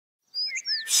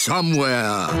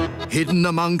Somewhere, hidden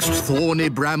amongst thorny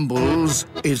brambles,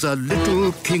 is a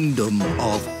little kingdom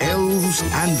of elves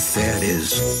and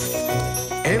fairies.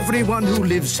 Everyone who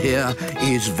lives here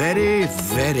is very,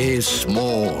 very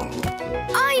small.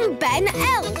 I'm Ben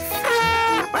Elf.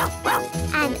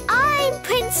 And I'm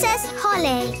Princess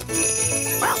Holly.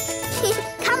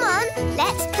 Come on,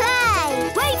 let's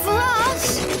play. Wait for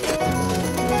us.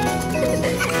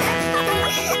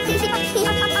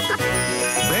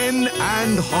 Ben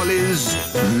and Holly's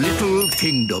Little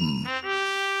Kingdom.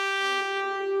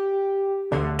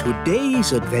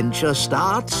 Today's adventure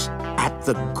starts at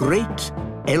the Great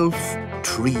Elf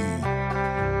Tree.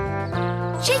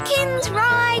 Chickens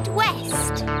ride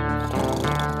west.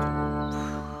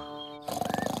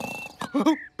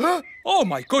 Oh,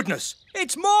 my goodness!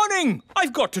 It's morning!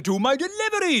 I've got to do my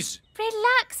deliveries!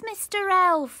 Relax, Mr.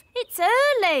 Elf. It's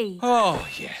early. Oh,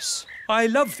 yes. I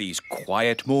love these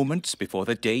quiet moments before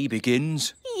the day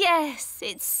begins. Yes,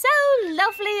 it's so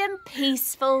lovely and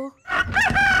peaceful.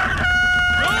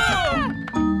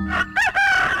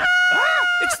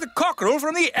 It's the cockerel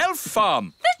from the elf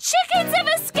farm. The chickens have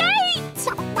escaped!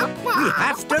 We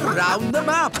have to round them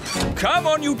up. Come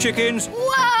on, you chickens.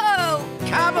 Whoa!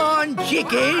 Come on,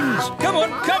 chickens. Come on,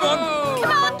 come on.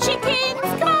 Come on, chickens!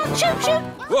 Come on, choo-choo!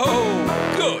 Whoa,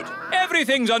 good.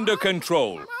 Everything's under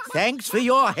control. Thanks for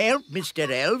your help, Mr.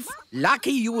 Elf.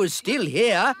 Lucky you were still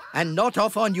here and not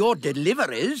off on your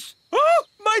deliveries. Oh,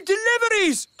 my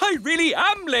deliveries! I really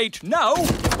am late now.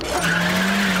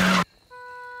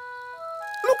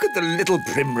 Look at the little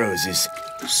primroses.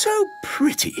 So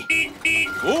pretty.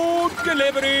 Food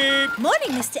delivery.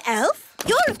 Morning, Mr. Elf.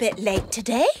 You're a bit late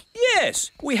today.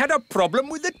 Yes, we had a problem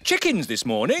with the chickens this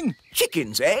morning.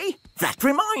 Chickens, eh? That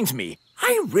reminds me.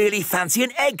 I really fancy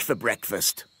an egg for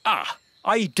breakfast. Ah,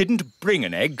 I didn't bring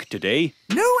an egg today.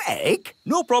 No egg?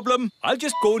 No problem. I'll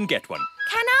just go and get one.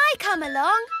 Can I come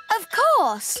along? Of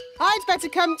course. I'd better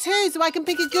come too so I can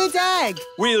pick a good egg.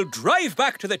 We'll drive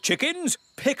back to the chickens,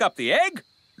 pick up the egg,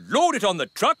 load it on the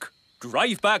truck,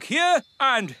 drive back here,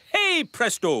 and hey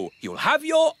presto, you'll have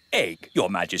your egg, Your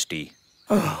Majesty.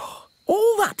 Oh,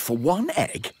 all that for one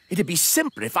egg? It'd be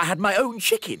simpler if I had my own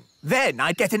chicken. Then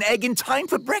I'd get an egg in time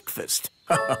for breakfast.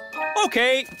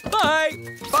 OK, bye.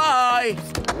 Bye.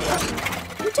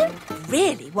 You don't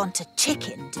really want a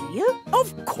chicken, do you?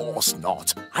 Of course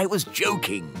not. I was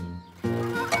joking. An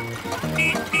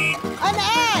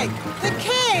egg! The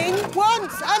king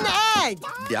wants an egg!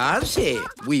 Does he?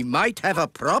 We might have a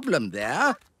problem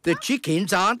there. The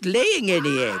chickens aren't laying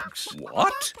any eggs.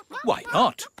 What? Why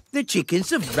not? The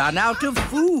chickens have run out of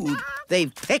food.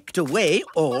 They've pecked away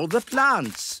all the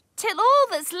plants. Till all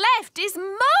that's left is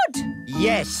mud.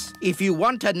 Yes, if you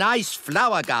want a nice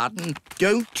flower garden,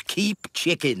 don't keep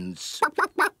chickens.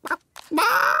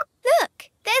 Look,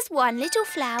 there's one little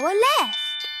flower left.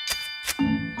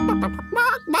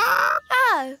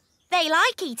 Oh, they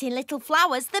like eating little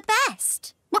flowers the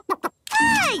best.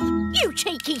 Hey, you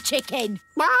cheeky chicken!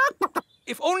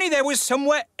 If only there was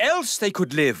somewhere else they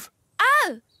could live.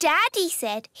 Oh, Daddy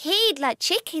said he'd like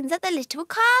chickens at the little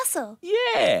castle.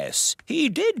 Yes, he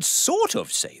did sort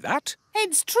of say that.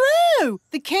 It's true!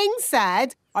 The king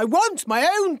said, I want my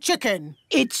own chicken.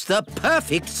 It's the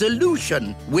perfect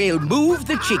solution. We'll move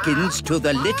the chickens to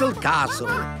the little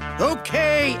castle.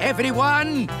 OK,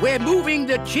 everyone, we're moving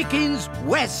the chickens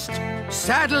west.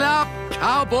 Saddle up,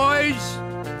 cowboys.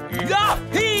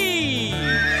 Yahee!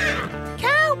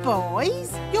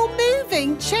 Cowboys? You're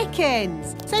moving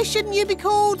chickens. So shouldn't you be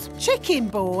called chicken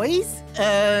boys?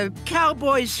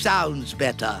 Cowboys sounds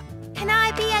better. Can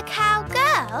I be a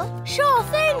cowgirl? Sure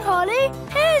thing, Holly.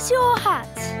 Here's your hat.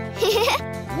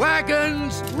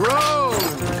 Wagons, roll!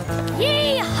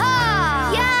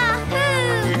 Yee-haw!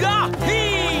 Yahoo!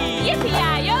 Yahee!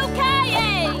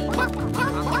 Yippee-yi-yo-ki-yay!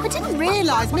 I didn't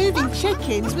realise moving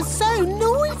chickens was so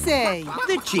noisy.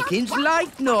 The chickens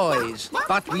like noise,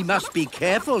 but we must be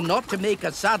careful not to make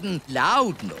a sudden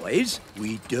loud noise.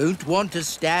 We don't want a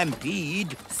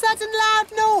stampede. Sudden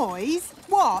loud noise?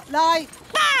 What, like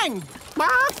bang?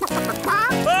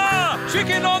 Ah!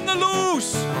 Chicken on the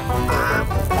loose!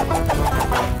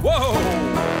 Whoa!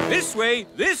 This way,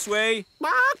 this way.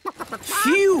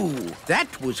 Phew!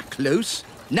 That was close.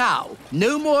 Now,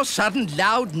 no more sudden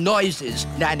loud noises,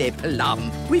 Nanny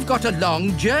Plum. We've got a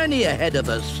long journey ahead of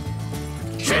us.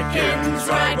 Chickens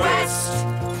ride west,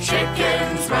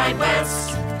 chickens ride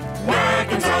west.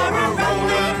 Wagons are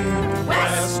a-rolling,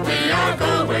 west we are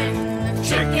going.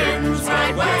 Chickens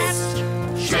ride west,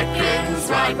 chickens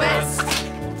ride west.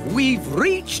 We've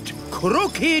reached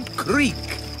Crooked Creek.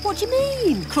 What do you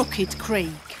mean, Crooked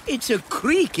Creek? It's a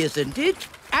creek, isn't it?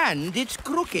 And it's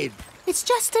crooked. It's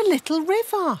just a little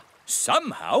river.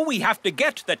 Somehow we have to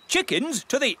get the chickens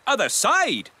to the other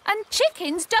side. And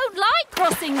chickens don't like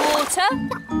crossing water.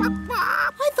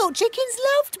 I thought chickens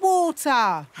loved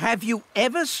water. Have you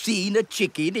ever seen a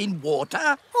chicken in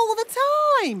water? All the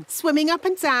time. Swimming up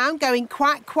and down, going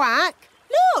quack, quack.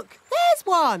 Look, there's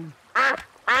one.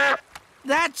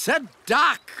 That's a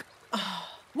duck.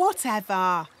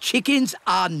 Whatever. Chickens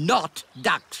are not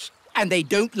ducks, and they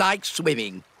don't like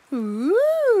swimming. Ooh.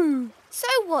 So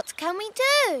what can we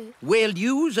do? We'll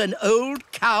use an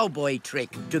old cowboy trick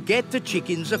to get the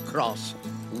chickens across.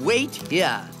 Wait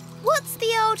here. What's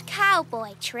the old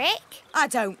cowboy trick? I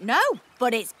don't know,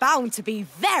 but it's bound to be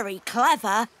very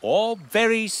clever. Or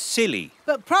very silly.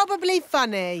 But probably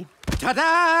funny.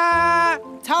 Ta-da!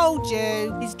 Told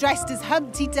you, he's dressed as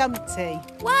Humpty Dumpty.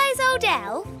 Wise old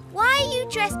elf, why are you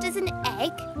dressed as an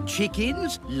egg?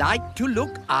 Chickens like to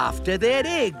look after their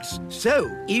eggs. So,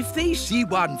 if they see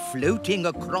one floating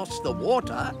across the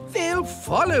water, they'll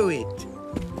follow it.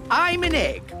 I'm an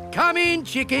egg. Come in,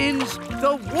 chickens.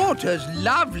 The water's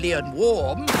lovely and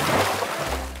warm.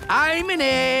 I'm an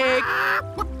egg.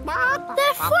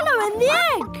 They're following the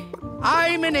egg.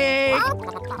 I'm an egg.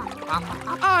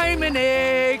 I'm an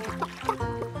egg.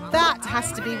 That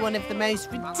has to be one of the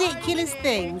most ridiculous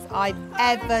things I've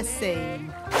ever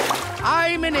seen.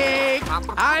 I'm an egg.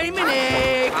 I'm an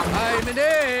egg. I'm an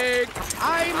egg.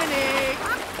 I'm an egg.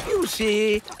 You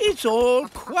see, it's all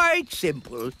quite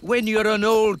simple when you're an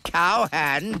old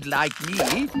cowhand like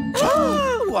me.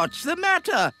 What's the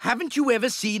matter? Haven't you ever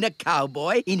seen a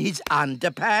cowboy in his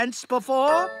underpants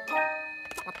before?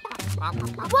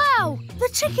 Wow, the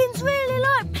chickens really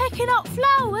like pecking up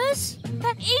flowers.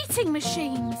 They're eating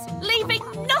machines, leaving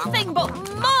nothing but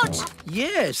mud.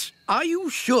 Yes. Are you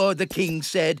sure the king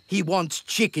said he wants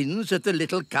chickens at the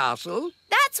little castle?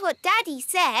 That's what Daddy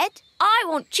said. I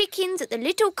want chickens at the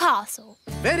little castle.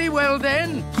 Very well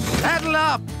then. Saddle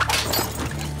up.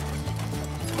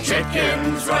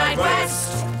 Chickens ride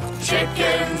west,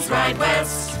 chickens ride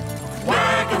west.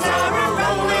 Wagons are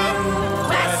a-rolling,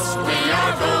 west we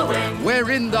are going.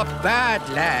 We're in the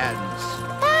Badlands.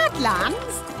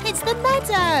 Badlands? It's the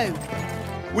meadow.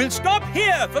 We'll stop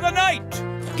here for the night.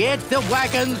 Get the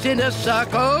wagons in a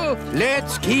circle.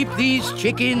 Let's keep these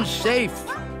chickens safe.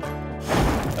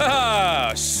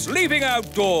 Ah, sleeping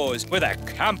outdoors with a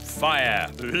campfire.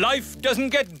 Life doesn't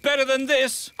get better than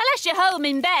this. Unless you're home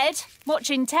in bed,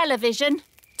 watching television.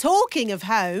 Talking of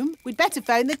home, we'd better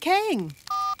phone the king.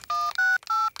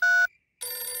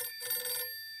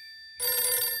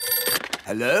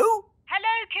 Hello?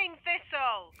 Hello, King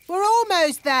Thistle. We're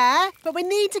almost there, but we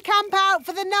need to camp out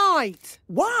for the night.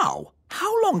 Wow!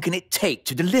 How long can it take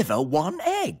to deliver one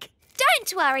egg?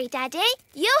 Don't worry, Daddy.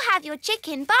 You'll have your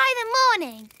chicken by the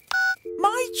morning.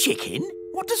 My chicken?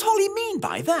 What does Holly mean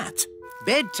by that?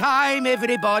 Bedtime,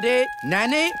 everybody.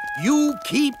 Nanny, you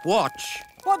keep watch.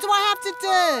 What do I have to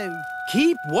do?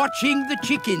 Keep watching the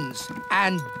chickens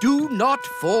and do not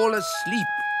fall asleep.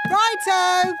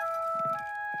 Righto.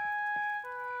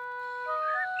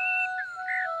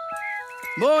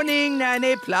 Morning,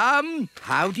 Nanny Plum.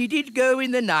 How did it go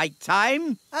in the night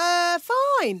time?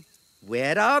 Fine.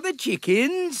 Where are the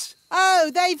chickens?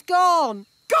 Oh, they've gone.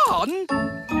 Gone?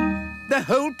 The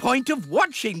whole point of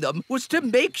watching them was to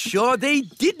make sure they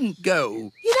didn't go.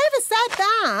 You never said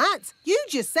that. You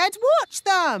just said watch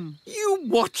them. You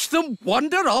watched them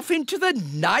wander off into the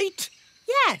night?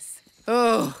 Yes.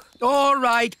 Oh, all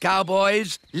right,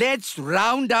 cowboys. Let's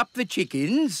round up the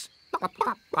chickens. Come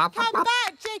back,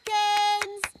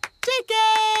 chickens!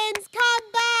 Chickens,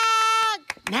 come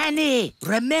back! Nanny,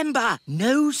 remember,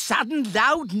 no sudden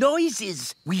loud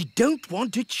noises. We don't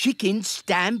want a chicken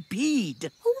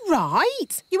stampede. All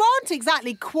right. You aren't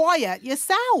exactly quiet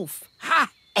yourself.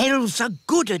 Ha! Elves are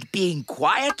good at being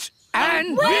quiet.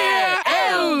 And we're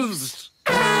elves!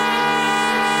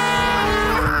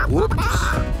 Whoops.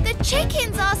 The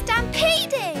chickens are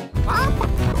stampeding.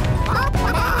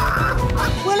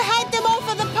 We'll head them off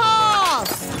at the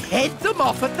pass. Head them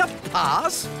off at the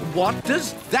pass? What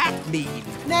does that mean?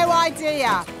 No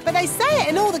idea, but they say it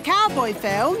in all the cowboy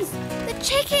films. The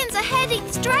chickens are heading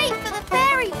straight for the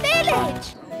fairy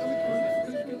village.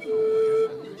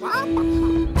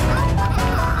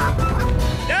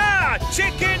 Ah,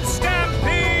 chicken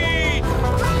stampede!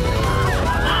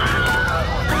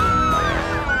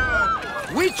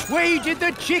 Which way did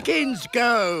the chickens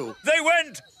go? They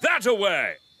went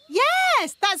that-a-way.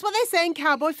 Yes, that's what they say in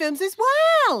cowboy films as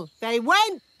well. They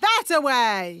went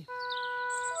that-a-way.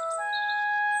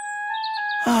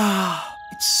 Ah,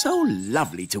 it's so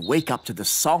lovely to wake up to the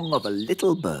song of a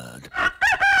little bird.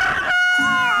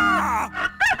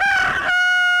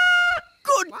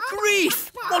 Good grief!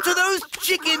 What are those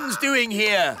chickens doing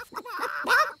here?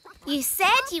 You said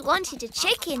you wanted a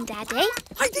chicken, Daddy.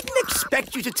 I didn't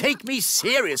expect you to take me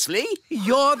seriously.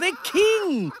 You're the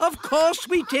king. Of course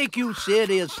we take you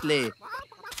seriously.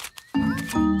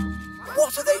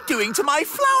 What are they doing to my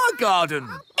flower garden?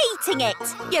 Eating it,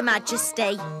 Your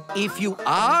Majesty. If you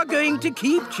are going to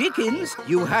keep chickens,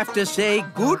 you have to say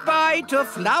goodbye to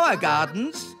flower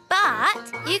gardens. But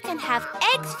you can have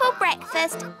eggs for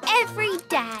breakfast every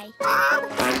day.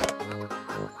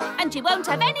 And you won't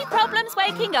have any problems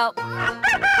waking up.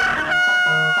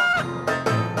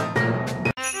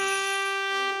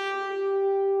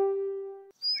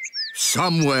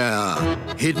 Somewhere,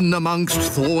 hidden amongst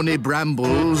thorny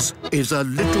brambles, is a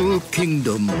little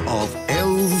kingdom of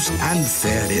elves and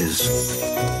fairies.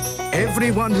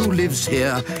 Everyone who lives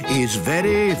here is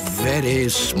very, very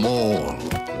small.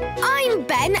 I'm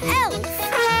Ben Elf.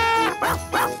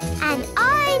 And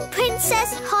I'm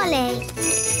Princess Holly.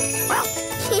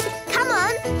 Come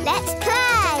on, let's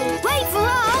play. Wait for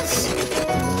us.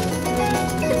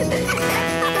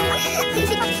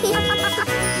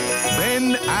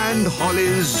 Ben and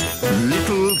Holly's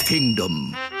Little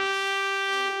Kingdom.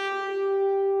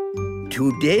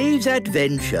 Today's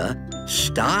adventure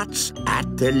starts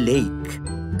at the lake.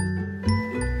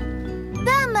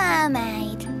 The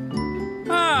mermaid.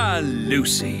 Ah,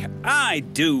 Lucy, I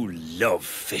do love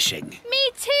fishing.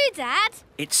 Me too, Dad.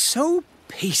 It's so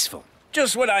peaceful.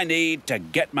 Just what I need to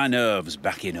get my nerves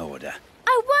back in order.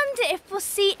 I wonder if we'll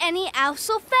see any elves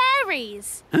or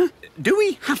fairies. Huh? Do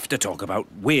we have to talk about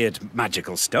weird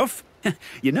magical stuff?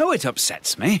 You know it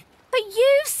upsets me. But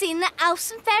you've seen the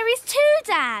elves and fairies too,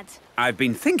 Dad. I've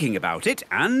been thinking about it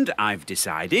and I've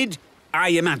decided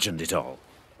I imagined it all.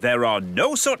 There are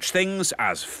no such things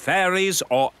as fairies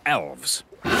or elves.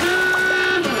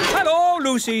 Hello,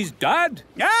 Lucy's dad.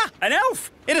 Ah, an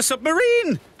elf in a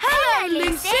submarine. Hello,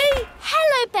 Lucy.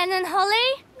 Hello, Ben and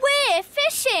Holly. We're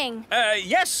fishing.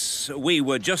 Yes, we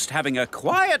were just having a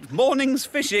quiet morning's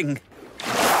fishing.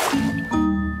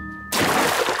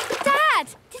 Dad,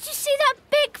 did you see that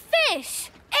big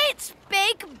fish? It's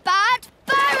Big Bad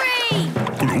Barry.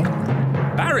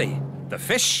 Barry. The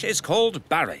fish is called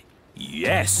Barry.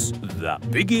 Yes, the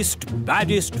biggest,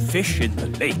 baddest fish in the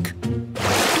lake.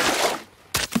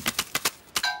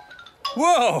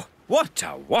 Whoa, what a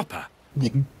whopper.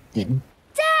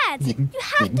 Dad, you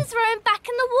have to throw him back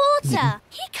in the water.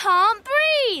 He can't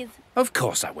breathe. Of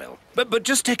course I will. But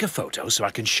just take a photo so I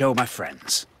can show my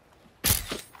friends.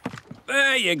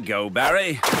 There you go,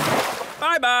 Barry.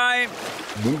 Bye-bye.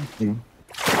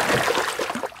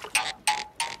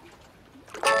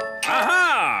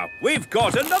 Aha! We've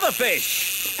got another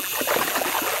fish.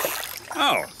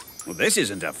 Oh, well, this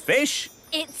isn't a fish.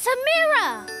 It's a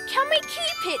mirror. Can we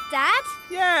keep it, Dad?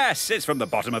 Yes, it's from the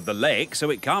bottom of the lake, so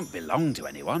it can't belong to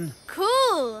anyone.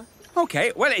 Cool.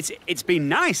 OK, well, it's been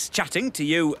nice chatting to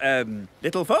you,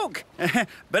 little folk.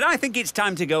 But I think it's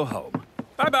time to go home.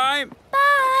 Bye-bye.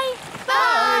 Bye.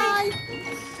 Bye.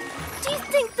 Do you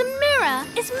think the mirror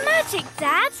is magic,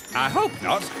 Dad? I hope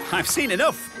not. I've seen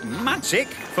enough magic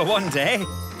for one day.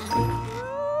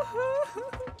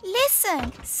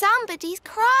 Listen, somebody's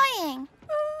crying.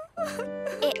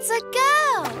 It's a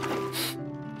girl.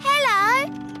 Hello.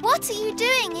 What are you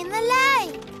doing in the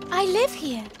lake? I live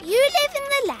here. You live in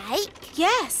the lake?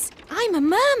 Yes, I'm a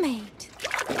mermaid.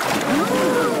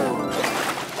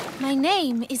 My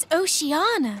name is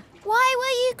Oceana. Why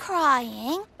were you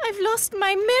crying? I've lost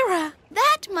my mirror.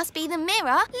 That must be the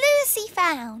mirror Lucy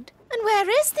found. And where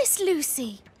is this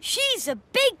Lucy? She's a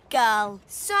big girl.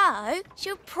 So,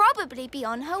 she'll probably be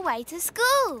on her way to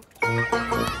school.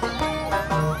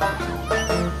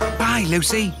 Bye,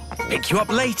 Lucy. Pick you up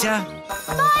later.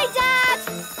 Bye, Dad!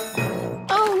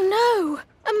 Oh, no.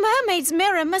 A mermaid's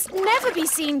mirror must never be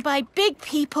seen by big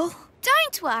people.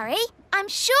 Don't worry. I'm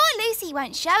sure Lucy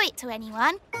won't show it to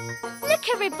anyone. Look,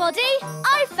 everybody.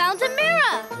 I found a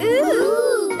mirror.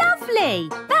 Ooh, lovely.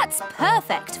 That's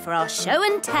perfect for our show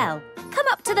and tell. Come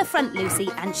up to the front,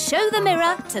 Lucy, and show the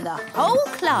mirror to the whole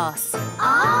class.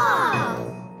 Ah!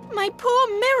 My poor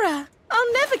mirror.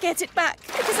 I'll never get it back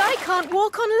because I can't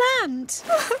walk on land.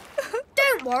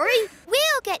 Don't worry.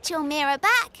 We'll get your mirror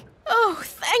back. Oh,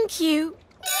 thank you.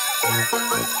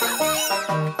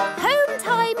 Home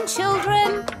time,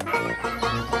 children.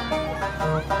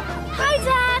 Hi,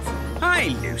 Dad.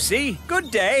 Hi, Lucy. Good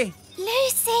day.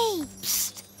 Lucy!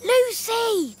 Psst,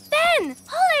 Lucy. Ben,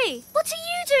 Holly, what are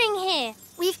you doing here?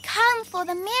 We've come for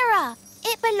the mirror.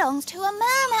 It belongs to a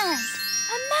mermaid.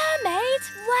 A mermaid?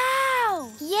 Wow.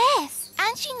 Yes,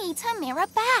 and she needs her mirror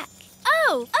back.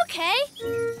 Oh, OK.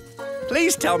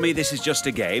 Please tell me this is just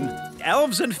a game.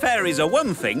 Elves and fairies are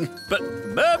one thing, but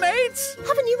mermaids?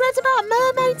 Haven't you read about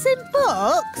mermaids in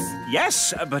books?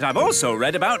 Yes, but I've also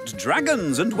read about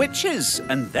dragons and witches,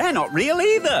 and they're not real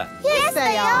either. Yes,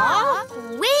 they are.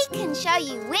 We can show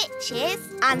you witches.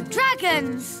 And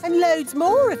dragons. And loads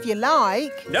more if you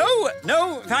like.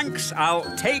 No, thanks.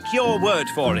 I'll take your word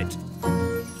for it.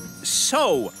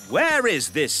 So, where is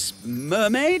this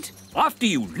mermaid? After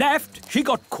you left, she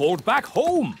got called back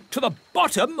home to the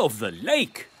bottom of the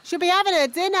lake. She'll be having her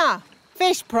dinner.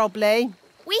 Fish, probably.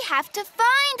 We have to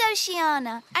find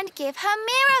Oceana and give her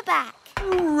mirror back.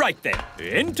 Right then,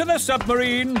 into the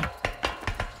submarine.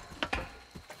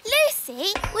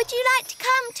 Lucy, would you like to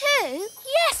come too?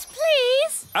 Yes,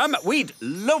 please. We'd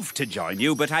love to join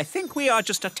you, but I think we are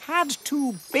just a tad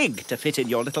too big to fit in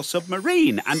your little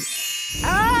submarine. And...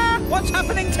 what's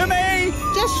happening to me?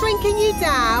 Just shrinking you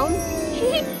down.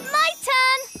 My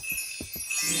turn.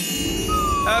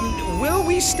 Will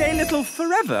we stay little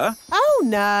forever? Oh,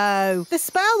 no. The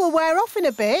spell will wear off in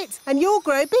a bit and you'll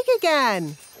grow big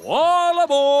again. All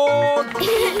aboard!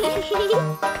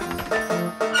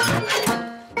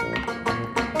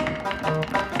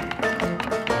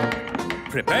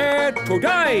 Prepare to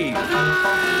dive!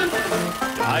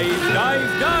 Dive,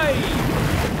 dive, dive!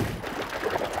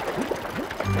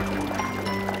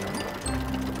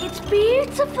 It's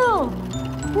beautiful.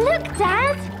 Look,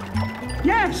 Dad.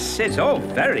 Yes, it's all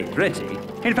very pretty.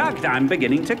 In fact, I'm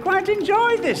beginning to quite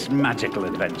enjoy this magical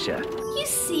adventure. You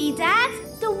see, Dad,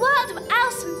 the world of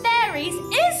elves and fairies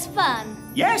is fun.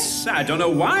 Yes, I don't know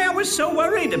why I was so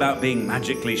worried about being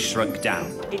magically shrunk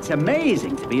down. It's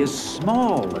amazing to be as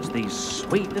small as these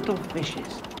sweet little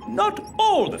fishes. Not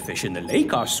all the fish in the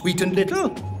lake are sweet and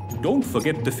little. Don't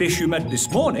forget the fish you met this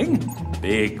morning.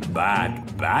 Big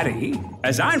Bad Barry.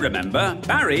 As I remember,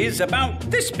 Barry's about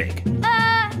this big.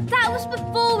 That was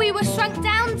before we were shrunk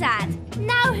down, Dad.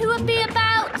 Now who would be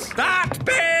about... That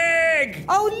big!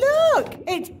 Oh, look!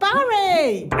 It's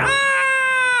Barry!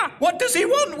 What does he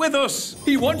want with us?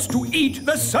 He wants to eat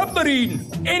the submarine.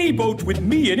 Any boat with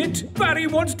me in it, Barry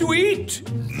wants to eat.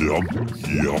 Yum,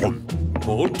 yum.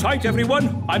 Hold tight,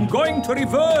 everyone. I'm going to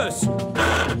reverse.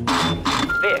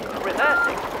 Vehicle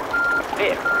reversing.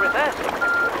 Vehicle reversing.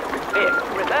 Vehicle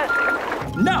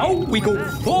reversing. Now we go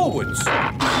forwards.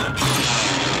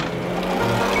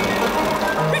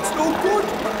 It's no good.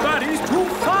 Barry's too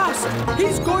fast.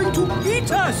 He's going to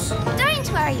eat us.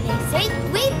 Don't worry, Lucy.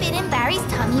 We've been in Barry's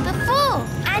tummy before,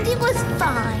 and it was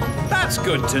fine. That's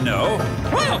good to know.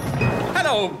 Well,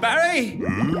 hello, Barry.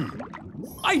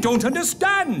 I don't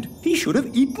understand. He should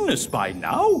have eaten us by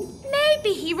now.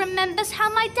 Maybe he remembers how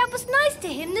my dad was nice to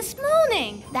him this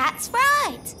morning. That's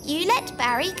right. You let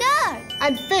Barry go.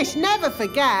 And fish never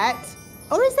forget.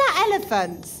 Or is that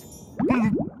elephants?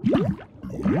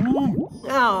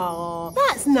 Oh,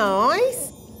 that's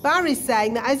nice. Barry's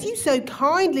saying that as you so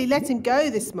kindly let him go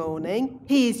this morning,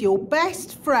 he is your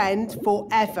best friend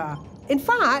forever. In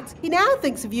fact, he now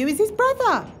thinks of you as his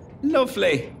brother.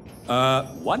 Lovely.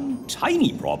 One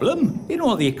tiny problem. In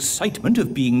all the excitement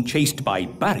of being chased by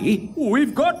Barry,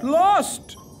 we've got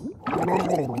lost.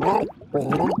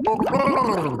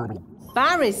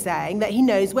 Barry's saying that he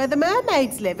knows where the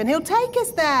mermaids live and he'll take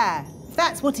us there.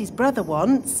 That's what his brother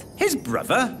wants. His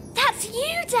brother? That's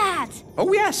you, Dad.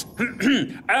 Oh, yes.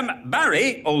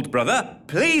 Barry, old brother,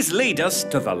 please lead us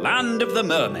to the land of the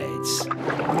mermaids. Follow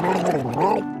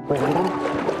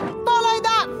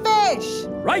that fish!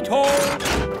 Right-ho!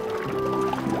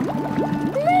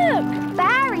 Look,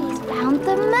 Barry's found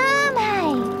the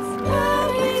mermaids.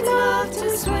 Mermaids love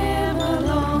to swim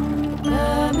along.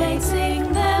 Mermaids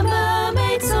sing their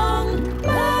mermaid song.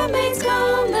 Mermaids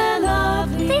come, they're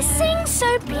lovely. They sing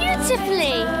so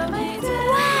beautifully.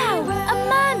 Wow, a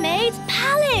mermaid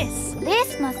palace.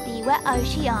 This must be where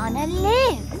Oceana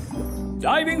lives.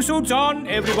 Diving suits on,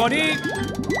 everybody.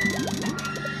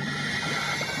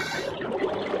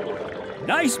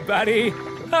 Nice, Barry.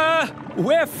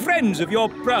 We're friends of your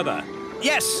brother.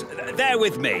 Yes, they're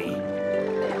with me.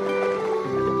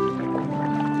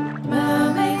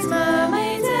 Mermaids,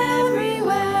 mermaids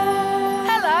everywhere.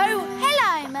 Hello.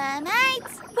 Hello,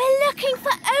 mermaids. We're looking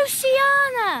for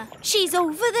Oceana. She's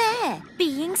over there,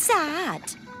 being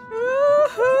sad.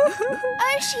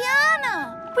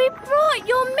 Oceana! We brought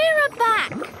your mirror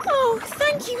back. Oh,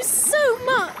 thank you so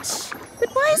much. But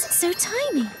why is it so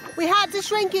tiny? We had to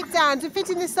shrink it down to fit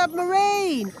in the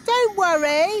submarine. Don't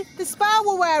worry, the spell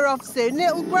will wear off soon and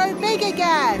it'll grow big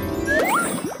again.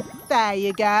 There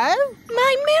you go.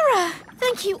 My mirror.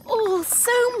 Thank you all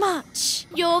so much.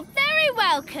 You're very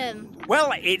welcome.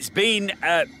 Well, it's been,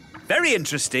 very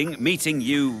interesting meeting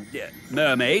you,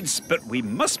 mermaids, but we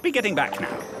must be getting back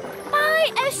now. Bye,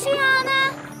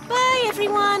 Oceana. Bye,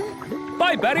 everyone.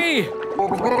 Bye, Berry.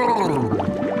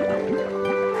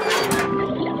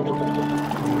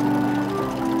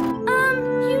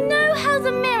 You know how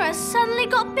the mirror suddenly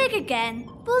got big again?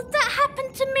 Will that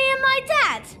happen to me and my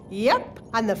dad? Yep,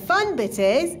 and the fun bit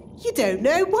is, you don't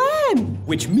know when.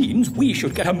 Which means we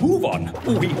should get a move on.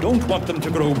 We don't want them to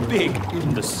grow big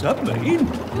in the submarine.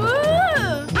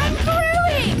 Ooh, I'm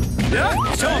growing!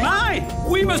 Yeah, so am I.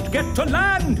 We must get to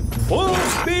land. Full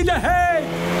speed ahead.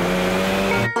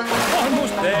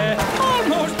 Almost there.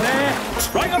 Almost there.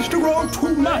 Try not to grow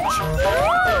too much.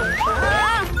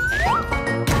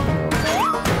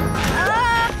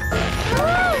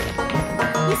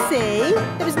 You see,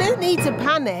 there was no need to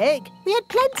panic. We had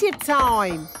plenty of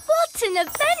time. What an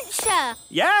adventure!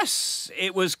 Yes,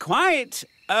 it was quite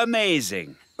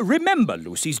amazing. Remember,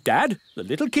 Lucy's dad, the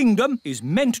little kingdom is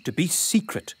meant to be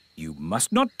secret. You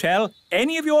must not tell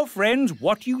any of your friends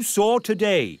what you saw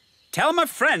today. Tell my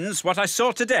friends what I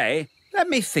saw today? Let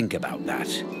me think about that.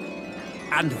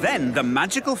 And then the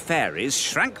magical fairies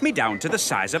shrank me down to the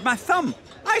size of my thumb.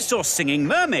 I saw singing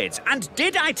mermaids, and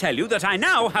did I tell you that I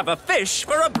now have a fish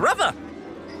for a brother?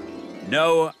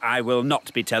 No, I will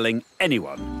not be telling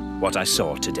anyone what I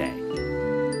saw today.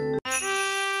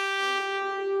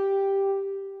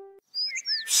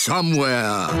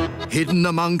 Somewhere, hidden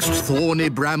amongst thorny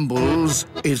brambles,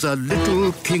 is a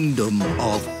little kingdom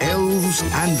of elves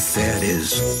and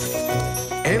fairies.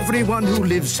 Everyone who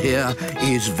lives here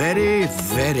is very,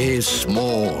 very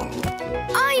small.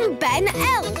 I'm Ben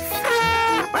Elf.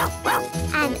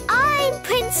 And I'm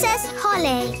Princess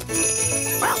Holly.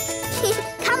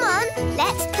 Come on,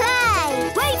 let's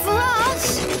play. Wait for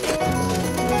us.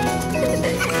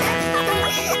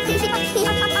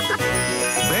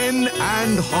 Ben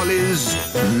and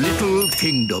Holly's Little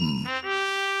Kingdom.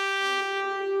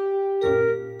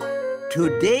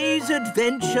 Today's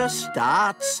adventure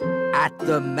starts at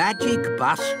the magic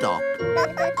bus stop.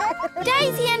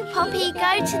 Daisy and Poppy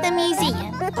go to the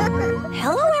museum.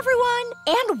 Hello, everyone,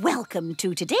 and welcome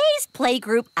to today's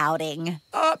playgroup outing.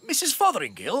 Mrs.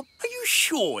 Fotheringill, are you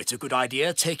sure it's a good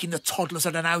idea taking the toddlers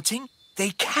on an outing?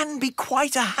 They can be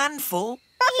quite a handful.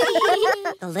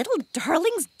 The little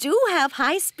darlings do have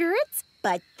high spirits,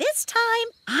 but this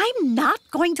time I'm not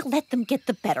going to let them get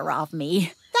the better of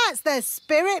me. That's their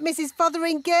spirit, Mrs.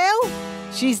 Fotheringill.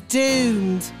 She's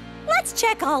doomed. Let's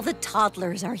check all the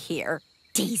toddlers are here.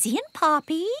 Daisy and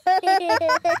Poppy.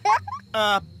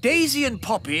 Daisy and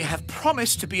Poppy have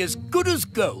promised to be as good as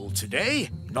gold today.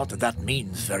 Not that that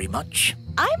means very much.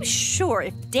 I'm sure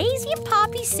if Daisy and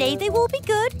Poppy say they will be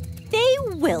good, they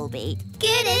will be.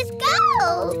 Good as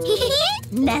gold.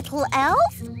 Nettle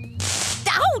elf?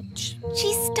 Ouch!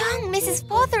 She stung Mrs.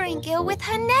 Fotheringill with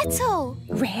her nettle.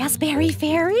 Raspberry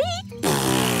fairy?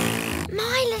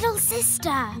 My little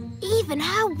sister. Even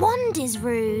her wand is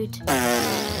rude.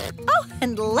 Oh,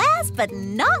 and last but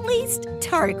not least,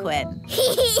 Tarquin.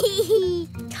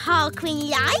 Tarquin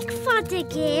like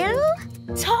Fothergill.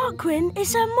 Tarquin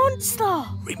is a monster.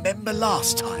 Remember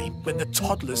last time when the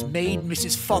toddlers made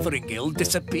Mrs. Fotheringill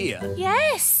disappear?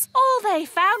 Yes, all they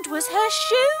found was her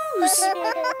shoes.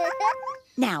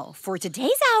 Now, for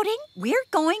today's outing, we're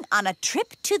going on a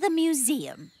trip to the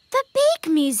museum. The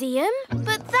big museum?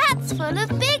 But that's full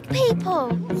of big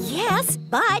people. Yes,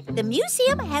 but the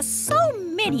museum has so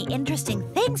many interesting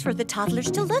things for the toddlers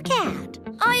to look at.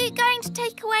 Are you going to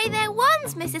take away their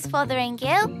wands, Mrs.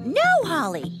 Fotheringill? No,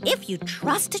 Holly. If you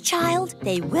trust a child,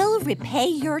 they will repay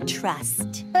your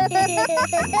trust.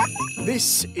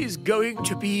 This is going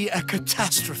to be a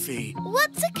catastrophe.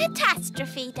 What's a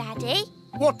catastrophe, Daddy?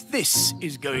 What this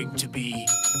is going to be.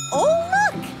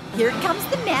 Oh, look! Here comes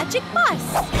the magic bus.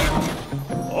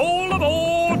 All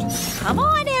aboard! Come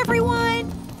on, everyone.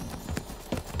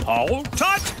 Hold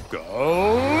tight.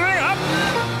 Going up.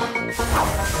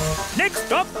 Next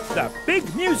stop, the big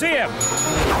museum.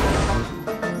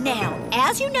 Now,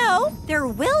 as you know, there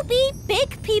will be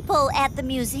big people at the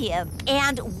museum.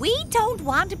 And we don't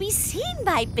want to be seen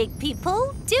by big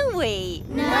people, do we?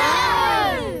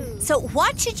 No! So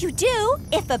what should you do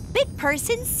if a big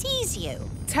person sees you?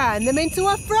 Turn them into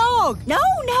a frog. No.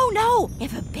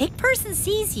 If a big person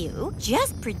sees you,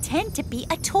 just pretend to be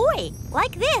a toy,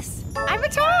 like this. I'm a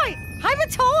toy. I'm a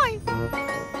toy.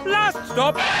 Last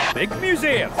stop, big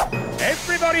museum.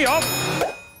 Everybody off.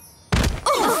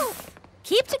 Oh.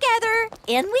 Keep together.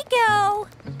 In we go.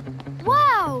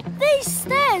 Wow, these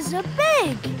stairs are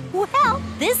big. Well,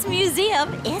 this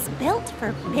museum is built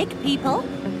for big people.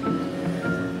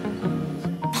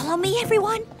 Follow me,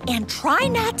 everyone, and try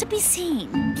not to be seen.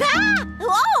 Ah!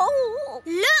 Whoa!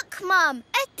 Look, Mum,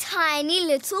 a tiny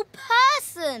little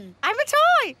person. I'm a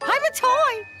toy! I'm a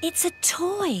toy! It's a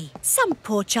toy. Some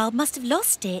poor child must have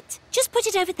lost it. Just put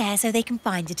it over there so they can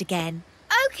find it again.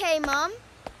 OK, Mum.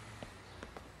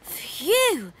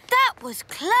 Phew, that was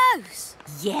close.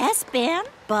 Yes, Ben,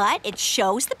 but it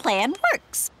shows the plan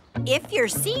works. If you're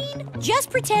seen, just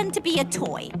pretend to be a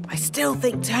toy. I still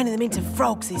think turning them into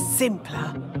frogs is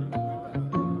simpler.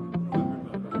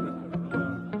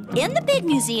 In the big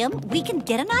museum, we can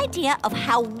get an idea of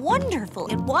how wonderful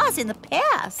it was in the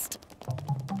past.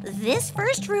 This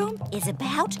first room is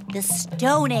about the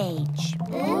Stone Age.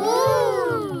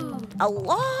 Ooh! A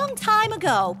long time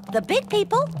ago, the big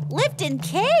people lived in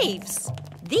caves.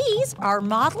 These are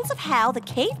models of how the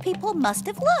cave people must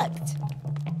have looked.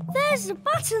 There's a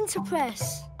button to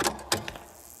press.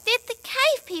 Did the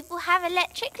cave people have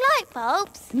electric light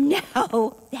bulbs?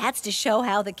 No, that's to show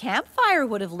how the campfire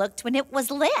would have looked when it was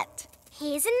lit.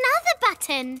 Here's another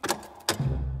button.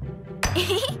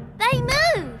 They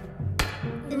move.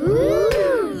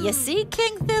 Ooh! You see,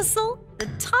 King Thistle? The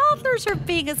toddlers are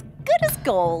being as good as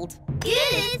gold.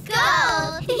 Good as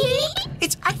gold.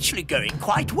 It's actually going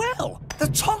quite well. The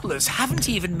toddlers haven't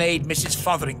even made Mrs.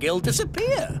 Fotheringill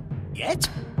disappear. Yet.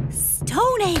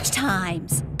 Stone Age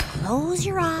times. Close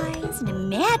your eyes and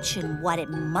imagine what it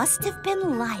must have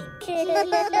been like.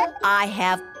 I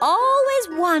have always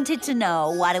wanted to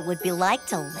know what it would be like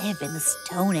to live in the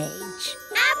Stone Age.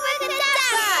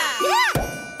 Abracadabra!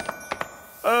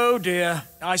 Oh dear,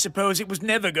 I suppose it was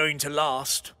never going to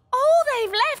last. All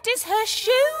they've left is her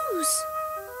shoes.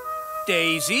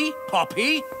 Daisy,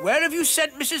 Poppy, where have you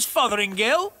sent Mrs.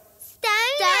 Fotheringill?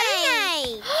 Stone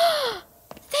Age!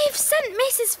 They've sent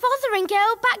Mrs.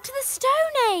 Fotheringill back to the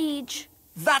Stone Age.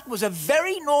 That was a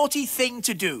very naughty thing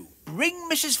to do. Bring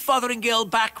Mrs. Fotheringill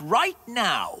back right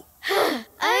now.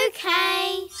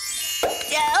 OK.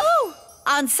 Oh!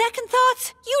 On second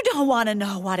thoughts, you don't want to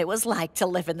know what it was like to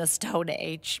live in the Stone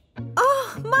Age.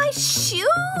 Oh, my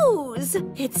shoes!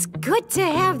 It's good to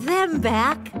have them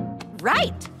back.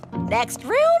 Right. Next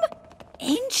room,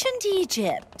 Ancient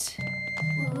Egypt.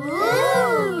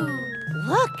 Ooh!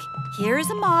 Look, here's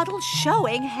a model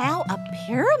showing how a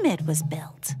pyramid was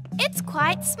built. It's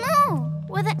quite small.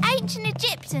 Were the ancient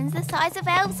Egyptians the size of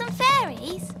elves and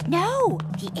fairies? No,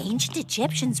 the ancient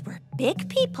Egyptians were big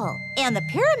people, and the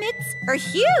pyramids are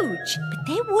huge. But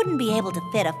they wouldn't be able to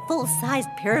fit a full-sized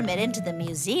pyramid into the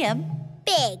museum.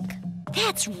 Big.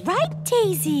 That's right,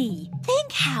 Daisy.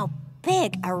 Think how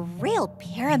big a real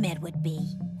pyramid would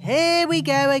be. Here we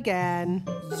go again.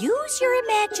 Use your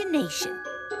imagination.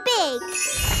 Big.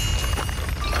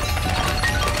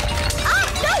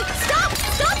 No! Stop!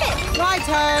 Stop it!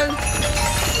 Righto.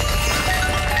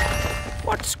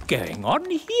 What's going on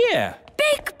here?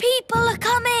 Big people are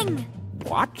coming.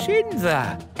 What's in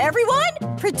there?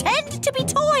 Everyone, pretend to be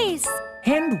toys.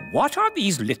 And what are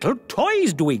these little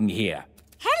toys doing here?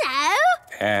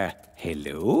 Hello?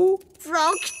 Hello?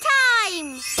 Frog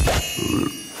time.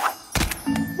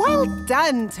 Well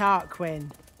done,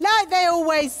 Tarquin. Like they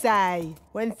always say,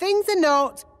 when things are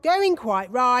not going quite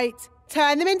right,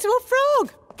 turn them into a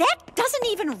frog. That doesn't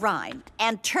even rhyme.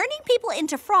 And turning people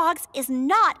into frogs is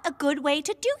not a good way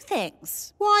to do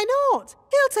things. Why not?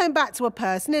 He'll turn back to a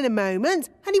person in a moment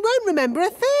and he won't remember a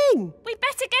thing. We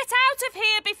better get out of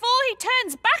here before he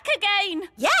turns back again.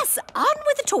 Yes, on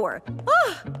with the tour.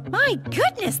 Oh, my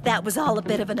goodness, that was all a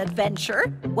bit of an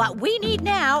adventure. What we need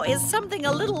now is something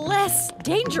a little less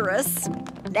dangerous.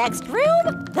 Next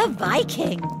room, the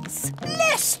Vikings.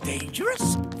 Less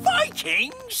dangerous?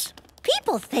 Vikings?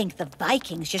 People think the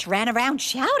Vikings just ran around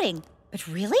shouting. But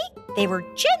really, they were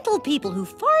gentle people who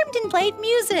farmed and played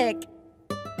music.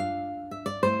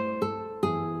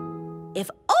 If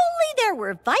only there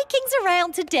were Vikings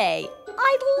around today.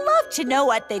 I'd love to know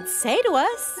what they'd say to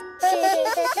us.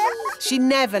 She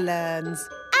never learns.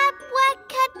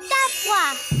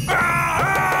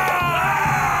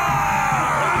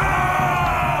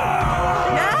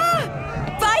 Ah!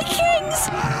 Vikings!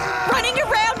 Running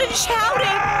around and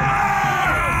shouting!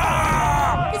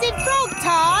 Is it frog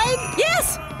time?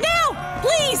 Yes! Now!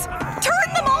 Please!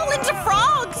 Turn them all into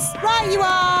frogs! Right you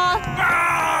are!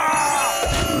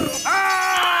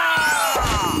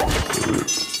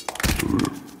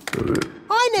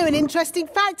 I know an interesting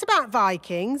fact about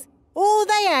Vikings. All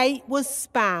they ate was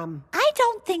spam. I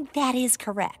don't think that is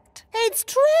correct. It's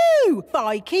true!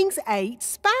 Vikings ate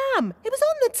spam. It was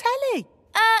on the telly.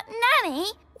 Nanny,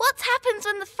 what happens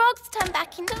when the frogs turn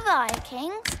back into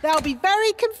Vikings? They'll be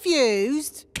very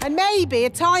confused and maybe a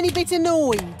tiny bit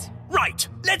annoyed. Right,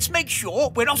 let's make sure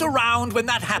we're not around when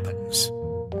that happens.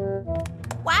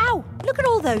 Wow, look at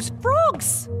all those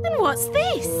frogs. And what's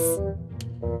this?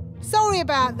 Sorry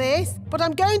about this, but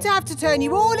I'm going to have to turn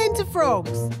you all into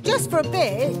frogs. Just for a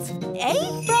bit.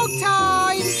 Eh? Frog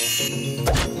time!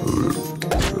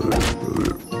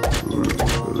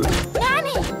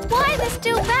 Nanny, why are there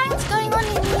still bangs going on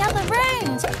in the other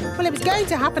rooms? Well, it was going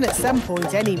to happen at some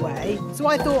point anyway, so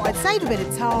I thought I'd save a bit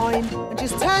of time and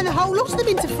just turn the whole lot of them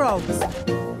into frogs.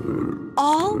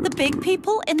 All the big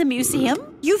people in the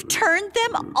museum? You've turned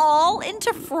them all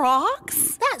into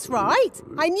frogs? That's right.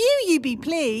 I knew you'd be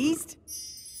pleased.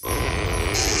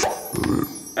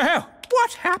 Oh,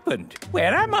 what happened?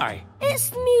 Where am I? It's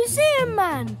the museum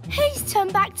man. He's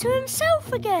turned back to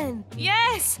himself again.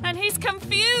 Yes, and he's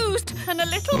confused and a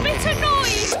little bit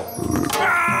annoyed.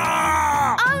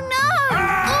 Oh no!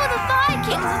 All the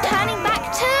Vikings are turning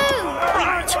back too!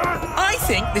 Right. I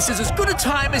think this is as good a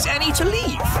time as any to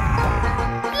leave.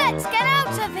 Let's get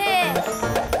out of here.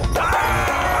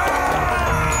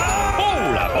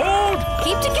 All aboard!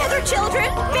 Keep together, children.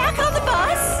 Back on the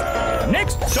bus.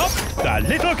 Next stop, the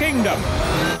Little Kingdom.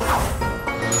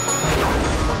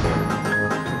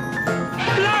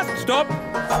 Last stop.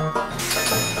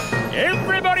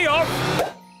 Everybody off.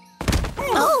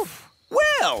 Oh.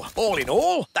 Well, all in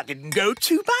all, that didn't go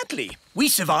too badly. We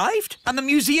survived, and the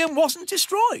museum wasn't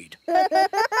destroyed. Good as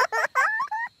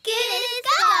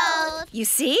gold! You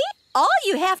see? All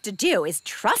you have to do is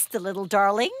trust the little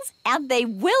darlings, and they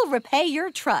will repay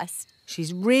your trust.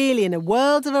 She's really in a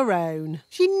world of her own.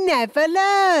 She never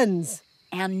learns.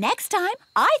 And next time,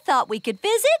 I thought we could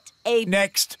visit a...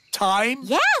 Next time?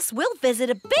 Yes, we'll visit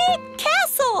a big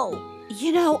castle.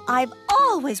 You know, I've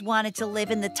always wanted to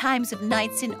live in the times of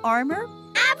knights in armor.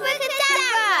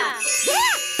 Abracadabra!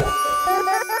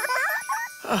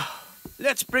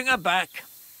 Let's bring her back.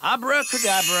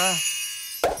 Abracadabra.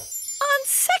 On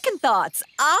second thoughts,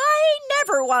 I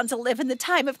never want to live in the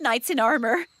time of knights in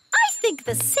armor. I think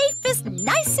the safest,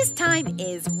 nicest time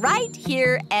is right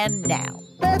here and now.